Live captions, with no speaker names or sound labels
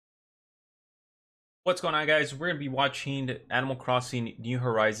What's going on, guys? We're going to be watching Animal Crossing New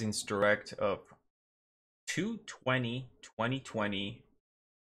Horizons Direct of 2/20/2020.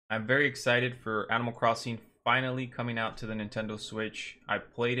 I'm very excited for Animal Crossing finally coming out to the Nintendo Switch. I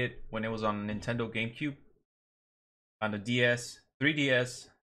played it when it was on Nintendo GameCube, on the DS, 3DS,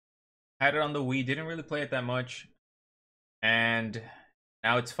 had it on the Wii, didn't really play it that much, and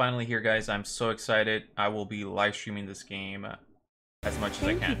now it's finally here, guys. I'm so excited. I will be live streaming this game as much as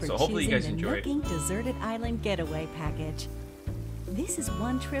I can. So hopefully you guys enjoy it. Nook Inc. Deserted Island Getaway Package. This is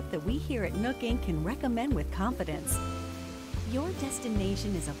one trip that we here at Nook Inc. can recommend with confidence. Your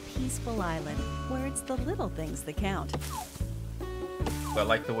destination is a peaceful island where it's the little things that count. But I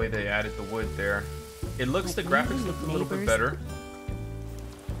like the way they added the wood there. It looks, the graphics look a little bit better.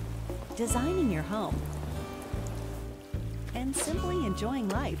 Designing your home. And simply enjoying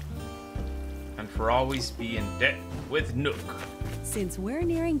life. And for always be in debt with Nook. Since we're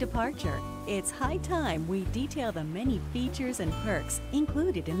nearing departure, it's high time we detail the many features and perks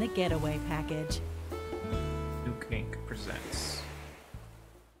included in the Getaway Package. Nook Inc. presents.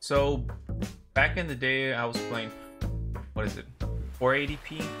 So, back in the day, I was playing, what is it,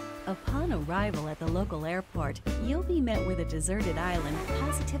 480p? Upon arrival at the local airport, you'll be met with a deserted island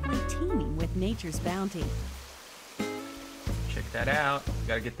positively teeming with nature's bounty. Check that out. You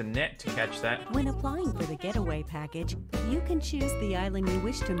gotta get the net to catch that. When applying for the Getaway Package, you can choose the island you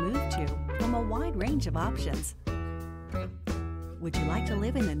wish to move to from a wide range of options. Would you like to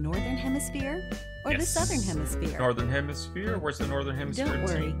live in the Northern Hemisphere or the Southern Hemisphere? Northern Hemisphere? Where's the Northern Hemisphere? Don't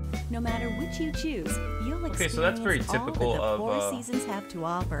worry. No matter which you choose, you'll experience so that's very typical all that the of four seasons have to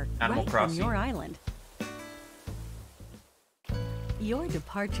offer Animal right Crossing. from your island. Your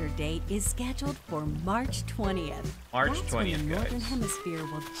departure date is scheduled for March 20th. March That's 20th, when the Northern guys. Hemisphere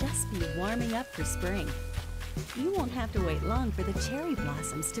will just be warming up for spring. You won't have to wait long for the cherry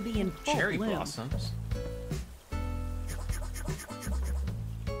blossoms to be in full Cherry bloom. blossoms.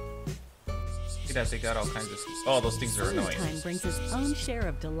 See that they got all kinds of. Oh, those things are annoying. Summertime brings its own share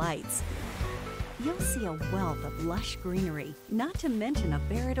of delights. You'll see a wealth of lush greenery, not to mention a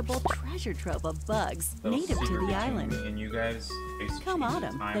veritable treasure trove of bugs native to the island. And you guys, Come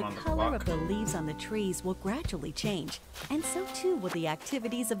autumn, the on the color of clock. the leaves on the trees will gradually change, and so too will the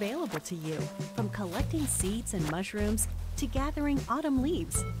activities available to you, from collecting seeds and mushrooms to gathering autumn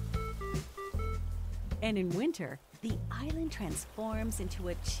leaves. And in winter, the island transforms into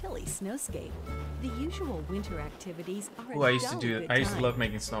a chilly snowscape. The usual winter activities are Oh, a I used to dull do. good I used to time. love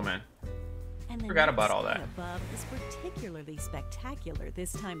making snowmen. And the Forgot night about all sky that. above is particularly spectacular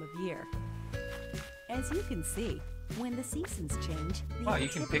this time of year. As you can see, when the seasons change, the Wow, you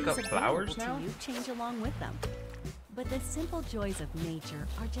can pick up activities flowers available to now? you change along with them. But the simple joys of nature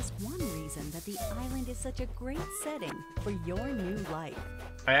are just one reason that the island is such a great setting for your new life.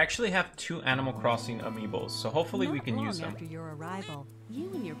 I actually have 2 Animal Crossing amiibos, so hopefully we Not can long use them. after your arrival,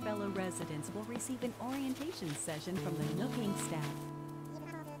 you and your fellow residents will receive an orientation session from the Nook Inc. staff.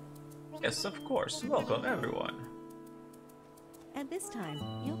 Yes, of course. Welcome, everyone. At this time,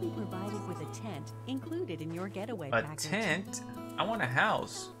 you'll be provided with a tent included in your getaway A package. tent? I want a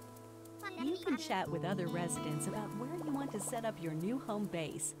house. You can chat with other residents about where you want to set up your new home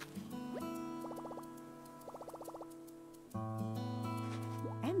base.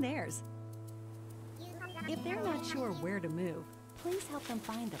 And theirs. If they're not sure where to move, please help them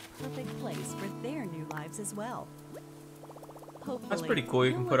find the perfect place for their new lives as well. Hopefully, pretty cool.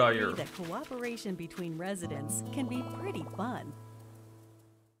 You can you'll put all agree your- that cooperation between residents can be pretty fun.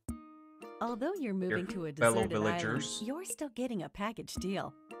 Although you're moving to a fellow deserted island, villagers. you're still getting a package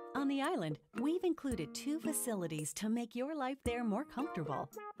deal. On the island, we've included 2 facilities to make your life there more comfortable.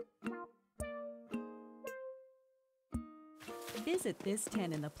 Visit this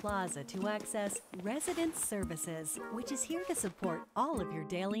tent in the plaza to access Resident Services, which is here to support all of your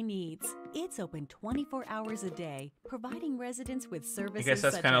daily needs. It's open 24 hours a day, providing residents with services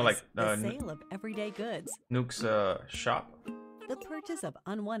that's such kinda as like, the sale of everyday goods, Nook's shop. the purchase of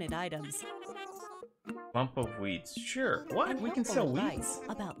unwanted items, Lump of weeds. Sure. What? and We can helpful sell advice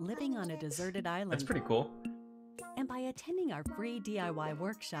weeds? about living on a deserted island. That's pretty cool. And by attending our free DIY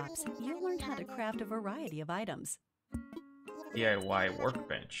workshops, you'll learn how to craft a variety of items. DIY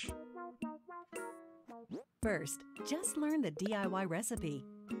workbench. First, just learn the DIY recipe.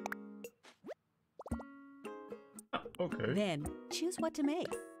 Oh, okay. Then, choose what to make.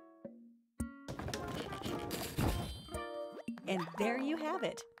 And there you have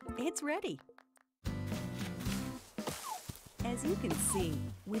it. It's ready. As you can see,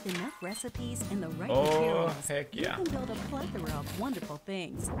 with enough recipes and the right Oh, materials, heck yeah. you can build a plethora of wonderful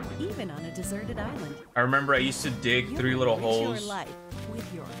things, even on a deserted island. I remember I used to dig You'll 3 little enrich your holes life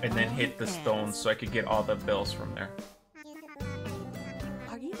with your and then own hit the hands. stones so I could get all the bells from there.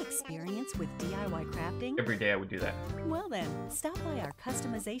 Are you experienced with DIY crafting? Every day I would do that. Well then, stop by our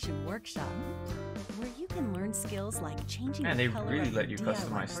customization workshop, where you can learn skills like changing Man, the they color really of let your you DIY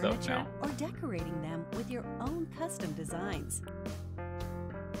customize stuff furniture now. or decorating them with your own custom designs.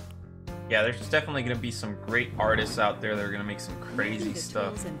 Yeah, there's definitely gonna be some great artists out there that are gonna make some Making crazy the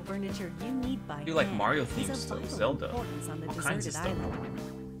stuff. tools and furniture you need by Do like hand Mario is themed of stuff, vital Zelda, importance on the all kinds of deserted stuff. island.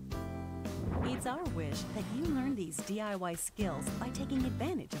 It's our wish that you learn these DIY skills by taking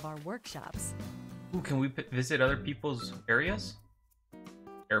advantage of our workshops. Ooh, can we visit other people's areas?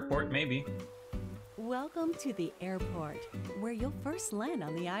 Airport, maybe. Welcome to the airport, where you'll first land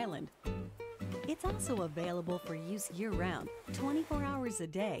on the island. It's also available for use year-round, 24 hours a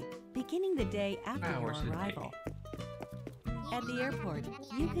day, beginning the day after Hours a your day. arrival. At the airport,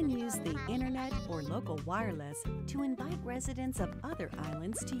 you can use the internet or local wireless to invite residents of other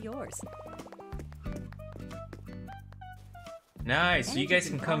islands to yours. Nice, so you And guys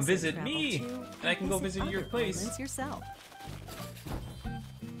can come also visit travel me, to and I can go visit your other place. islands yourself.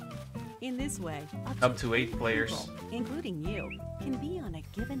 In this way, Up to 8 8 players. people, including you, can be on a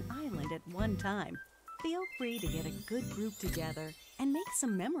given island at one time. Feel free to get a good group together and make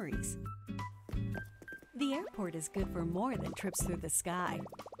some memories. The airport is good for more than trips through the sky.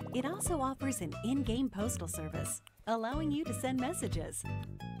 It also offers an in-game postal service, allowing you to send messages.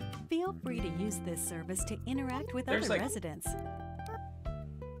 Feel free to use this service to interact with There's other like- residents.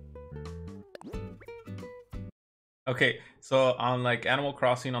 Okay, so on like Animal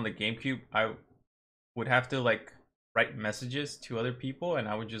Crossing on the GameCube, I would have to like write messages to other people, and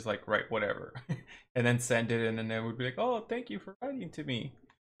I would just like write whatever and then send it, and then they would be like, "Oh, thank you for writing to me."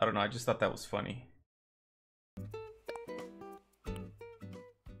 I don't know, I just thought that was funny.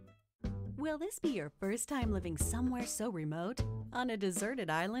 Will this be your first time living somewhere so remote? On a deserted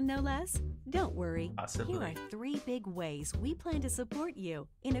island, no less? Don't worry. Possibly. Here are 3 big ways we plan to support you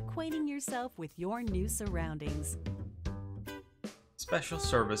in acquainting yourself with your new surroundings. Special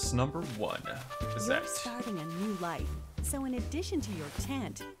service number 1. What's You're that? starting a new life, so in addition to your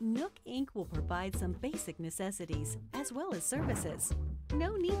tent, Nook Inc. will provide some basic necessities as well as services.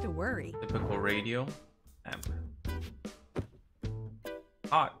 No need to worry. Typical radio. Amp.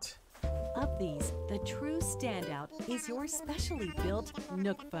 Hot. Of these, the true standout is your specially built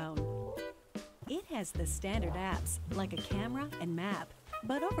Nook phone. It has the standard apps like a camera and map,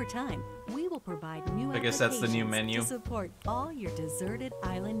 but over time, we will provide new I guess that's the new applications menu. to support all your deserted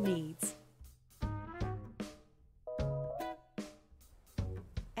island needs.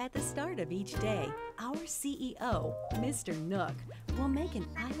 At the start of each day, our CEO, Mr. Nook, will make an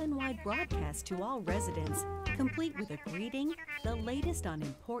island-wide broadcast to all residents, complete with a greeting, the latest on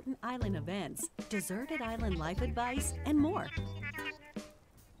important island events, deserted island life advice, and more.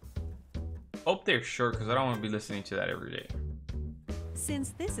 Hope they're short, because I don't want to be listening to that every day. Since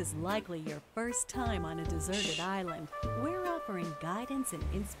this is likely your first time on a deserted island, we're offering guidance and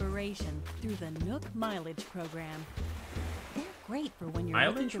inspiration through the Nook Mileage Program. They're great for when you're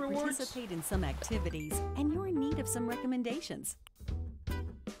looking Mileage to rewards? participate in some activities and you're in need of some recommendations.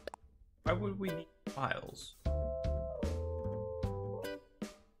 Why would we need files?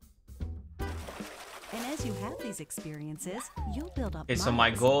 And as you have these experiences, you'll build up Okay, so my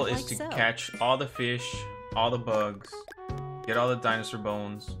miles, goal is like to so. catch all the fish, all the bugs, get all the dinosaur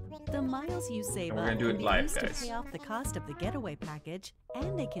bones. The miles you save And we're up gonna do can it be live, used guys. to pay off the cost of the getaway package,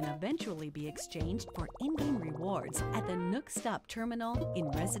 and they can eventually be exchanged for in-game rewards at the Nook Stop Terminal in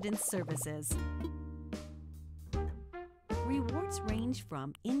Residence Services. Rewards range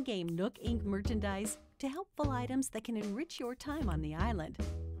from in-game Nook Inc. merchandise to helpful items that can enrich your time on the island.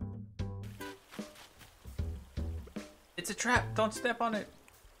 It's a trap, don't step on it.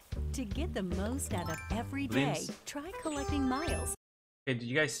 To get the most out of every day, Flimsy. try collecting miles. Okay, did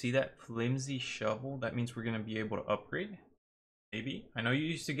you guys see that flimsy shovel? That means we're gonna be able to upgrade? Maybe? I know you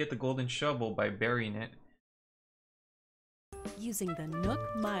used to get the golden shovel by burying it. Using the Nook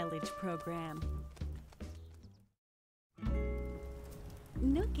Mileage Program.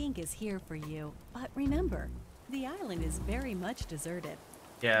 Nook Inc. is here for you, but remember, the island is very much deserted.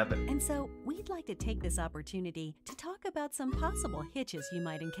 Yeah, but And so we'd like to take this opportunity to talk about some possible hitches you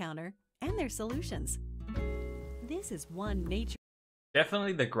might encounter and their solutions. This is one nature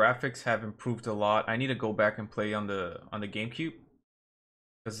definitely the graphics have improved a lot. I need to go back and play on the GameCube,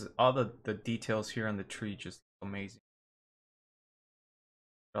 because all the details here on the tree just look amazing.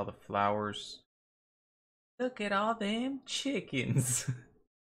 All the flowers. Look at all them chickens.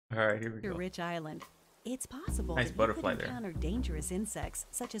 All right, here we Your go. rich island. It's possible Nice that you butterfly could there. encounter dangerous insects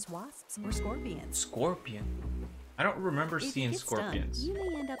such as wasps or scorpions. Scorpion. I don't remember If you seeing get scorpions. stung, you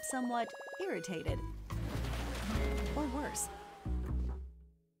may end up somewhat irritated. Or worse.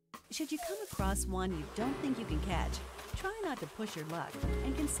 Should you come across one you don't think you can catch, try not to push your luck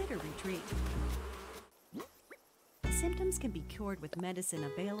and consider retreat. Symptoms can be cured with medicine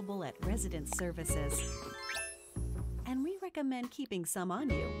available at resident services. And we recommend keeping some on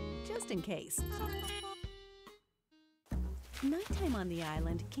you, just in case. Nighttime on the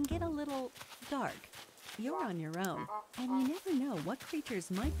island can get a little dark. You're on your own, and you never know what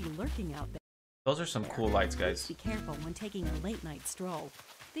creatures might be lurking out there. Those are some cool lights, Please guys. be careful when taking a late-night stroll.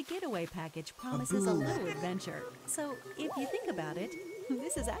 The getaway package promises a little adventure, so if you think about it,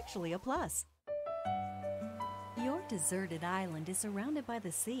 this is actually a plus. Your deserted island is surrounded by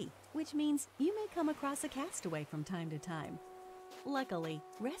the sea, which means you may come across a castaway from time to time. Luckily,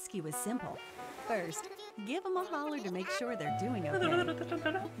 rescue is simple. First, give them a holler to make sure they're doing okay.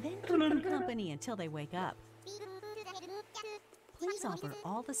 Then keep them company until they wake up. Please offer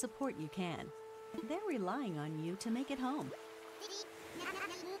all the support you can. They're relying on you to make it home.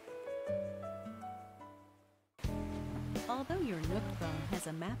 Although your Nook phone has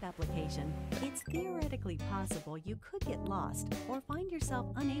a map application, it's theoretically possible you could get lost or find yourself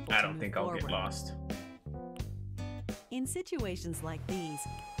unable I to don't move think I'll forward. get lost. In situations like these,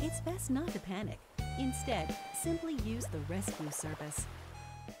 it's best not to panic. Instead, simply use the rescue service.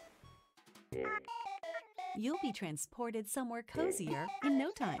 You'll be transported somewhere cozier in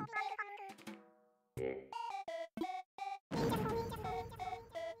no time.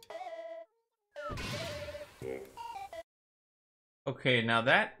 Okay, now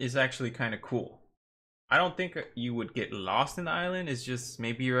that is actually kind of cool. I don't think you would get lost in the island. It's just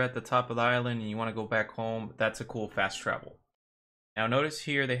maybe you're at the top of the island and you want to go back home. That's a cool fast travel. Now notice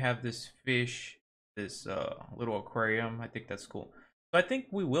here they have this fish, this little aquarium. I think that's cool. So I think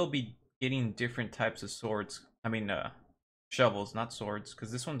we will be getting different types of swords. I mean, shovels, not swords,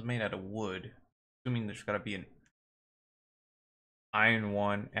 because this one's made out of wood. Assuming there's got to be an iron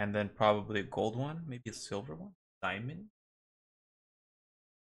one and then probably a gold one, maybe a silver one, diamond.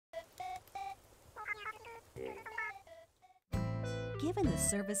 Given the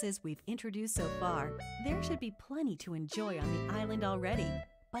services we've introduced so far, there should be plenty to enjoy on the island already.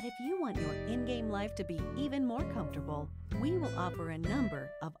 But if you want your in-game life to be even more comfortable, we will offer a number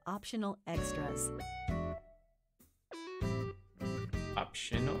of optional extras.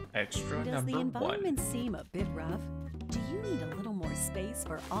 Optional extra Does the number environment one. seem a bit rough? Do you need a little more space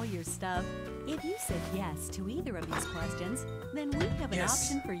for all your stuff? If you said yes to either of these questions, then we have an Yes,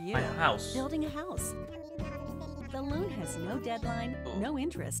 option for you. my house. Building a house. The loan has no deadline, no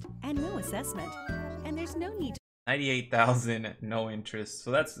interest, and no assessment. And there's no need 98,000, no interest.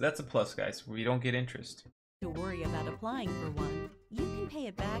 So that's a plus, guys. We don't get interest. to worry about applying for one. You can pay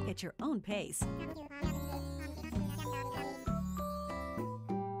it back at your own pace.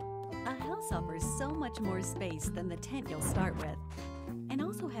 A house offers so much more space than the tent you'll start with, and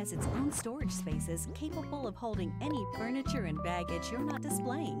also has its own storage spaces capable of holding any furniture and baggage you're not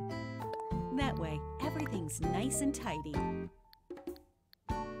displaying. That way, everything's nice and tidy.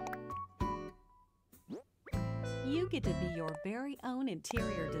 You get to be your very own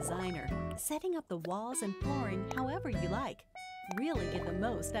interior designer, setting up the walls and flooring however you like. Really get the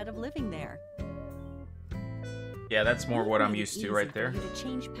most out of living there. Yeah, that's more We what I'm made it used to easy right for there. you to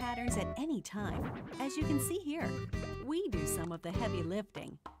change patterns at any time. As you can see here, we do some of the heavy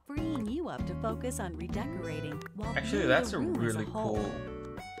lifting, freeing you up to focus on redecorating while Actually, viewing that's the a room as really whole. cool.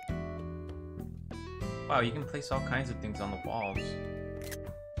 Wow, you can place all kinds of things on the walls.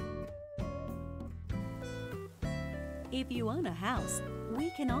 If you own a house, we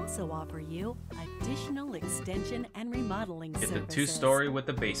can also offer you additional extension and remodeling Get the services. two-story with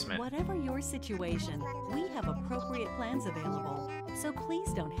the basement. Whatever your situation, we have appropriate plans available, so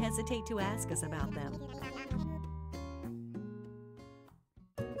please don't hesitate to ask us about them.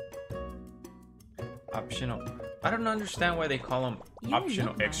 Optional. I don't understand why they call them Your optional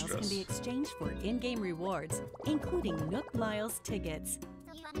Nook miles extras. can be exchanged for in-game rewards, including Nook Miles tickets.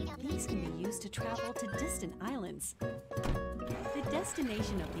 These can be used to travel to distant islands. The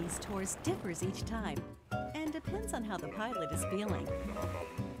destination of these tours differs each time and depends on how the pilot is feeling.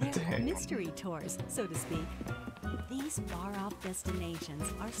 What the They're heck? mystery tours, so to speak. These far-off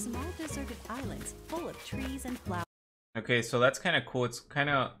destinations are small deserted islands full of trees and flowers. Okay, so that's kind of cool. It's kind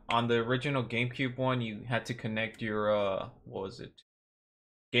of on the original GameCube one, you had to connect your what was it?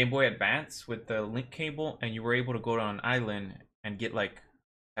 Game Boy Advance with the link cable, and you were able to go to an island and get like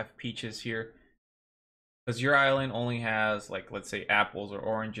have Peaches here. because your island only has, like, let's say apples or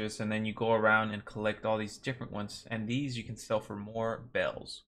oranges, and then you go around and collect all these different ones, and these you can sell for more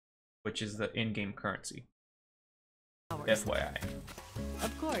bells, which is the in-game currency. FYI.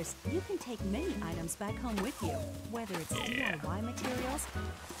 Of course, you can take many items back home with you, whether it's DIY materials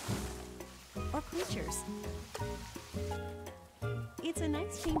or creatures. It's a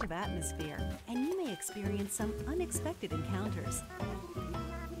nice change of atmosphere, and you may experience some unexpected encounters.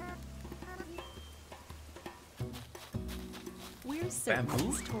 We're certain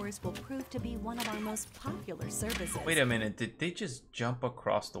Bamboo? these tours will prove to be one of our most popular services. Wait a minute, did they just jump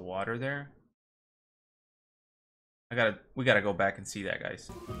across the water there? We gotta go back and see that, guys.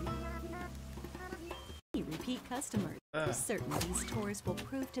 Repeat customers. We're certain these tours will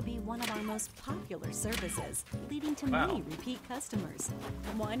prove to be one of our most popular services, leading to many repeat customers.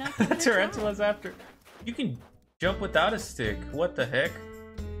 Why not give it a try? Tarantulas after. You can jump without a stick. What the heck?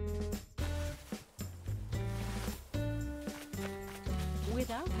 With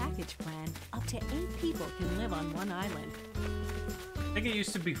our package plan, up to 8 people can live on one island. I think it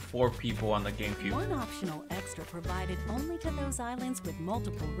used to be 4 people on the GameCube. One optional extra provided only to those islands with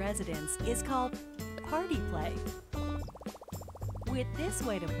multiple residents is called Party Play. With this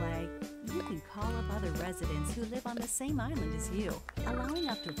way to play, you can call up other residents who live on the same island as you, allowing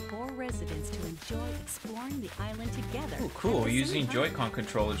up to 4 residents to enjoy exploring the island together. Ooh, cool. Using Joy-Con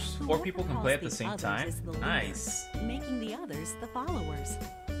controllers. 4 people can play at the same time. Nice. Making the others the followers.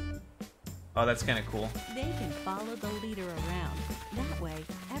 Oh, that's kind of cool. They can follow the leader around. That way,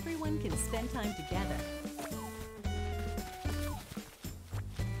 everyone can spend time together.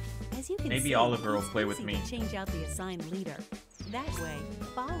 As you can Maybe see, Oliver will it's play with easy me. to change out the assigned leader. That way,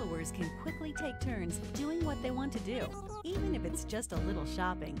 followers can quickly take turns doing what they want to do, even if it's just a little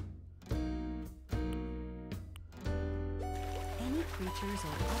shopping. Any creatures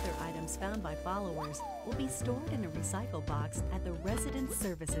or other items found by followers will be stored in a recycle box at the Resident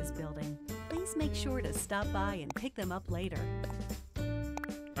Services building. Please make sure to stop by and pick them up later.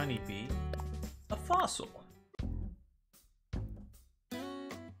 Honeybee. A fossil.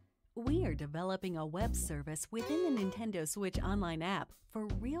 We are developing a web service within the Nintendo Switch Online app for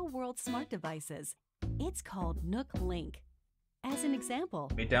real-world smart devices. It's called Nook Link. As an example,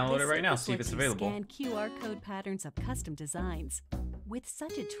 Let me download it right now, see if it's lets you available. Scan QR code patterns of custom designs. With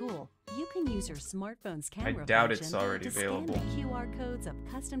such a tool, you can use your smartphone's camera doubt function it's already to available. scan the QR codes of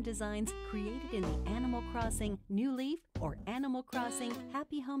custom designs created in the Animal Crossing New Leaf or Animal Crossing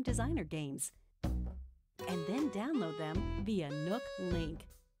Happy Home Designer games, and then download them via Nook Link.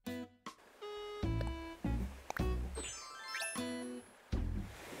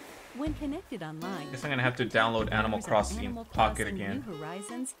 When connected online, Guess I'm gonna have to download Animal members of Crossing Animal Pocket Crossing again. New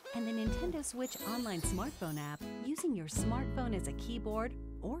Horizons and the Nintendo Switch Online smartphone app using your smartphone as a keyboard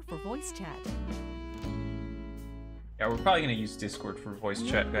or for voice chat. Yeah, we're probably gonna use Discord for voice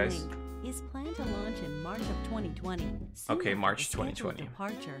chat, guys. Link is planned to launch in March of 2020. soon Okay, after March the scheduled 2020.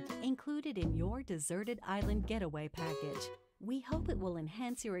 Departure included in your Deserted Island Getaway package. We hope it will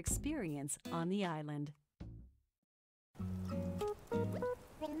enhance your experience on the island.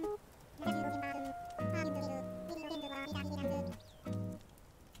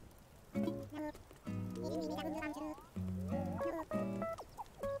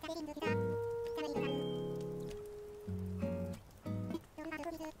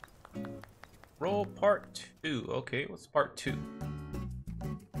 Roll part 2. Okay, what's part 2?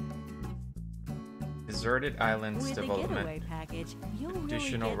 Deserted Islands With the development. getaway package, you'll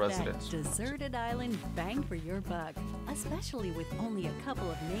Additional really get residents. that deserted island bang for your buck, especially with only a couple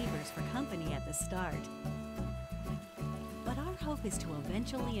of neighbors for company at the start. But our hope is to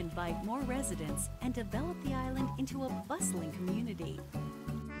eventually invite more residents and develop the island into a bustling community.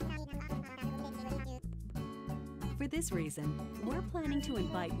 For this reason, we're planning to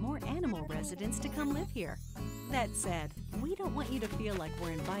invite more animal residents to come live here. That said, we don't want you to feel like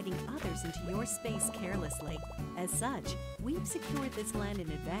we're inviting others into your space carelessly. As such, we've secured this land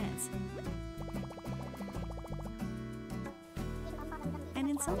in advance. And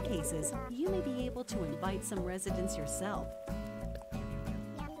in some cases, you may be able to invite some residents yourself.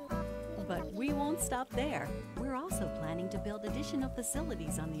 But we won't stop there. We're also planning to build additional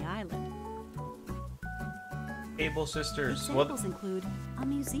facilities on the island. Cable Sisters. Examples include a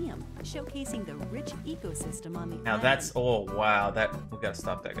museum showcasing the rich ecosystem on the Now island. that's, oh wow, that, we gotta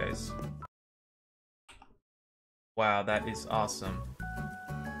stop that, guys. Wow, that is awesome.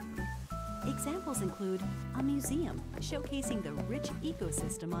 Examples include a museum showcasing the rich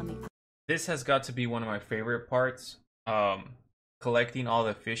ecosystem on the This has got to be one of my favorite parts. Collecting all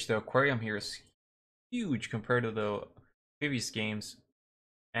the fish. The aquarium here is huge compared to the previous games.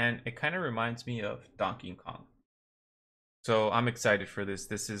 and it kind of reminds me of Donkey Kong. So I'm excited for this.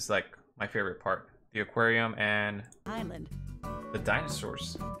 This is like my favorite part. The aquarium and Island. the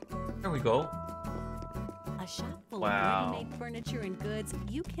dinosaurs. There we go. A shop full Wow. of ready-made furniture and goods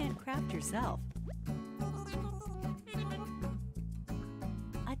you can't craft yourself.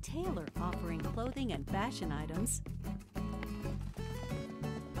 A tailor offering clothing and fashion items.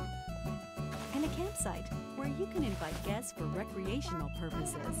 And a campsite where you can invite guests for recreational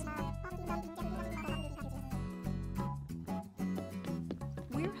purposes.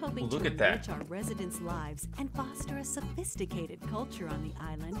 We're hoping Look to at that. enrich our residents' lives and foster a sophisticated culture on the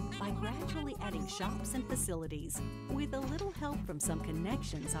island by gradually adding shops and facilities, with a little help from some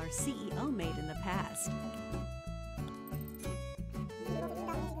connections our CEO made in the past.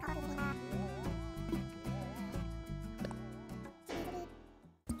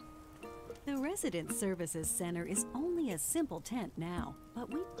 The Resident Services Center is only a simple tent now,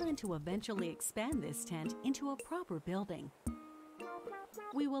 but we plan to eventually expand this tent into a proper building.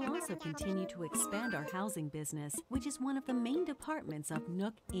 We will also continue to expand our housing business, which is one of the main departments of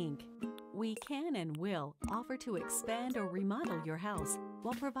Nook Inc. We can and will offer to expand or remodel your house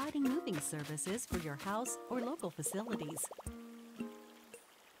while providing moving services for your house or local facilities.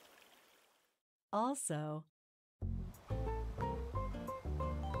 Also,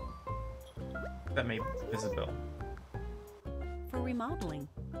 That made Isabel. for remodeling,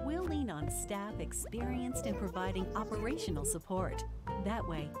 we'll lean on staff experienced in providing operational support. That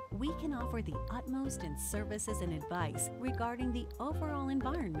way, we can offer the utmost in services and advice regarding the overall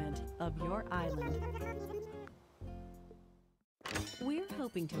environment of your island. We're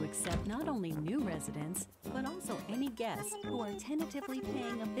hoping to accept not only new residents, but also any guests who are tentatively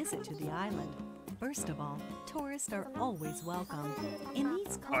paying a visit to the island. First of all, tourists are always welcome. In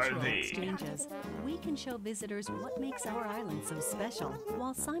these cultural they? exchanges, we can show visitors what makes our island so special,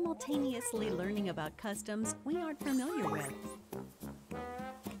 while simultaneously learning about customs we aren't familiar with.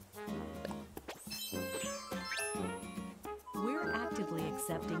 We're actively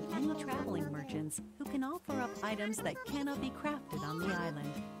accepting any traveling merchants who can offer up items that cannot be crafted on the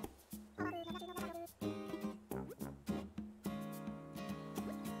island.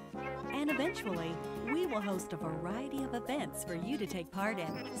 And eventually, we will host a variety of events for you to take part in,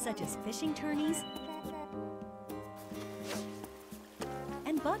 such as fishing tourneys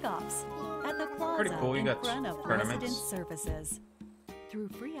and bug-offs at the plaza Pretty cool. You in got front of tournaments. Resident Services. Through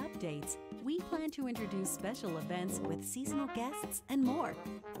free updates, we plan to introduce special events with seasonal guests and more.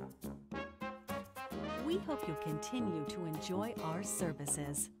 We hope you'll continue to enjoy our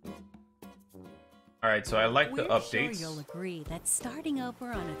services. All right, so I like the We're updates. sure you'll agree that starting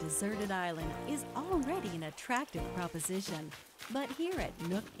over on a deserted island is already an attractive proposition. But here at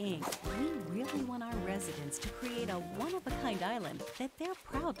Nook Inc., we really want our residents to create a one-of-a-kind island that they're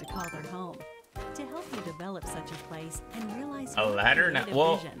proud to call their home. To help you develop such a place and realize A your ladder? creative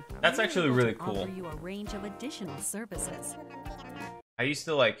Well, vision, that's we're actually able really to cool. Offer you a range of additional services. I used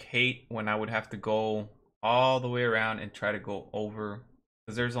to like hate when I would have to go all the way around and try to go over,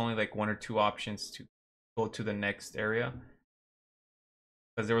 because there's only like one or two options to go to the next area,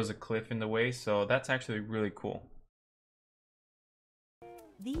 because there was a cliff in the way. So that's actually really cool.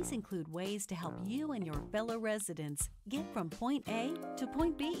 These include ways to help you and your fellow residents get from point A to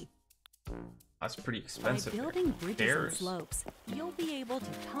point B. That's pretty expensive. By there. building bridges and Stairs. slopes, you'll be able to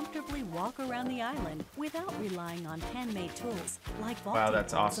comfortably walk around the island without relying on handmade tools like vaulting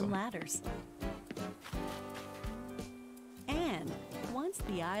that's poles awesome. and ladders. And once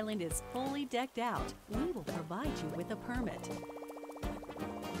the island is fully decked out, we will provide you with a permit.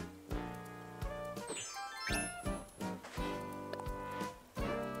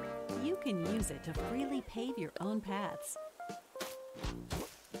 You can use it to freely pave your own paths.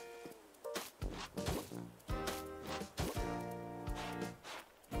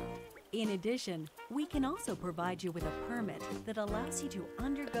 In addition, we can also provide you with a permit that allows you to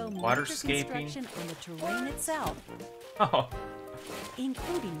undergo major Waterscaping. construction on the terrain itself, Oh,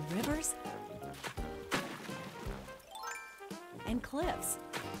 including rivers and cliffs.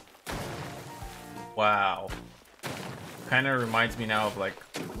 wow. Kind of reminds me now of like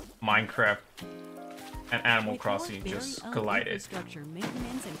Minecraft and Animal With Crossing your just very own collided. infrastructure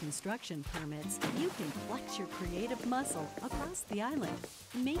maintenance and construction permits, you can flex your creative muscle across the island.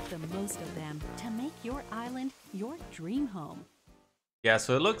 Make the most of them to make your island your dream home. Yeah,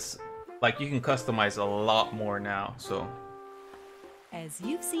 so it looks like you can customize a lot more now. So As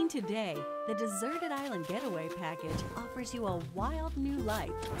you've seen today, the Deserted Island Getaway Package offers you a wild new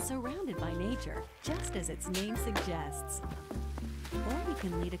life surrounded by nature, just as its name suggests. Or you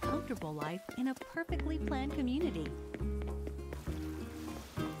can lead a comfortable life in a perfectly planned community.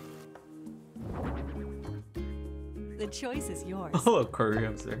 The choice is yours. Hello,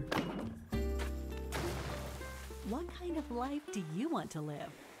 aquariums there. What kind of life do you want to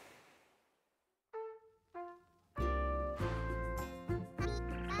live?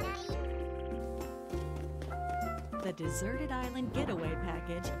 The Deserted Island Getaway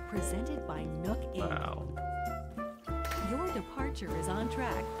Package, presented by Nook Inc. Wow. Your departure is on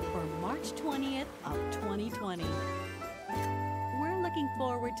track for March 20th of 2020. We're looking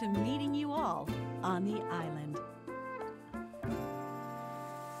forward to meeting you all on the island.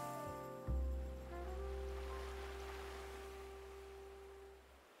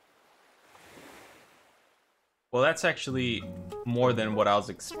 Well, that's actually more than what I was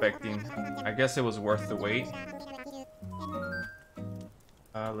expecting. I guess it was worth the wait.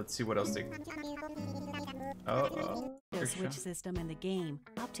 Let's see what else they... The Switch system in the game,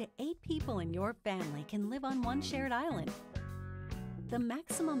 up to 8 people in your family can live on one shared island. The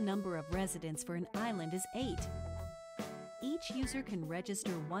maximum number of residents for an island is 8. Each user can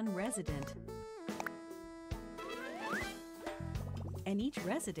register one resident. And each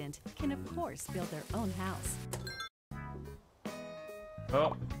resident can, of course, build their own house.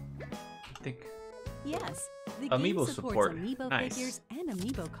 Oh, I think... Yes, the Amiibo game supports support. Amiibo Nice. figures and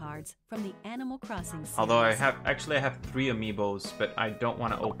Amiibo cards from the Animal Crossing series. Although I have 3 Amiibos, but I don't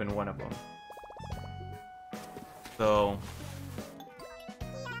want to open one of them. So...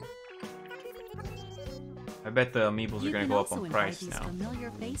 I bet the Amiibos are going to go up on price now. You can also invite these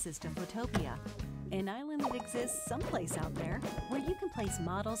familiar faces to Photopia, an island that exists someplace out there where you can place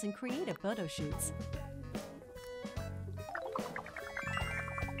models and creative photo shoots.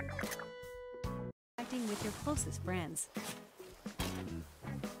 Interacting with your closest friends.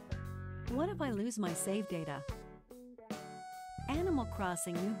 What if I lose my save data? Animal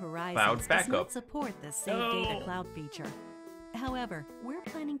Crossing New Horizons does not support the Save Data Cloud feature. However, we're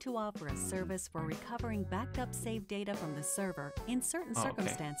planning to offer a service for recovering backed up save data from the server in certain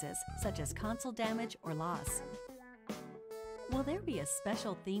circumstances, such as console damage or loss. Will there be a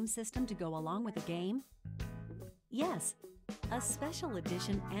special theme system to go along with the game? Yes, a special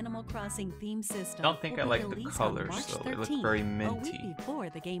edition Animal Crossing theme system. I don't think I like the colors though, they look very minty. A week before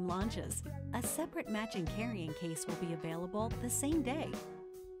the game launches. A separate matching carrying case will be available the same day.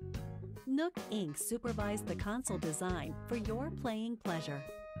 Nook Inc. supervised the console design for your playing pleasure.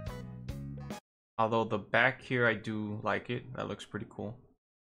 Although the back here, I do like it. That looks pretty cool.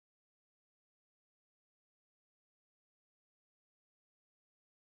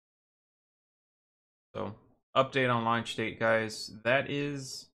 So, update on launch date, guys. That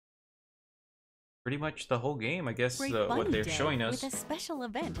is pretty much the whole game, I guess, what they're showing us. With a special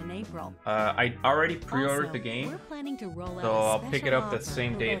event in April. I already pre-ordered the game, we're planning to roll out so I'll pick it up the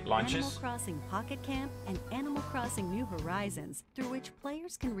same day it launches. Animal Crossing Pocket Camp and Animal Crossing New Horizons, through which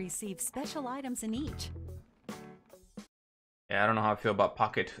players can receive special items in each. Yeah, I don't know how I feel about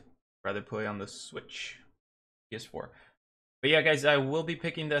Pocket. Rather play on the Switch, PS4. But yeah, guys, I will be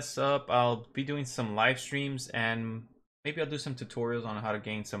picking this up. I'll be doing some live streams, and maybe I'll do some tutorials on how to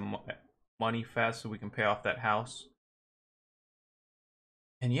gain some money fast so we can pay off that house.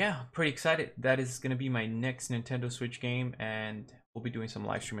 And yeah, pretty excited. That is going to be my next Nintendo Switch game, and we'll be doing some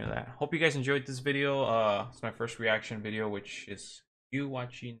live streaming of that. Hope you guys enjoyed this video. It's my first reaction video, which is you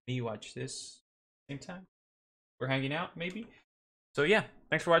watching me watch this same time. We're hanging out, maybe. So yeah,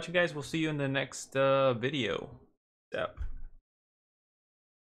 thanks for watching, guys. We'll see you in the next video. Yep.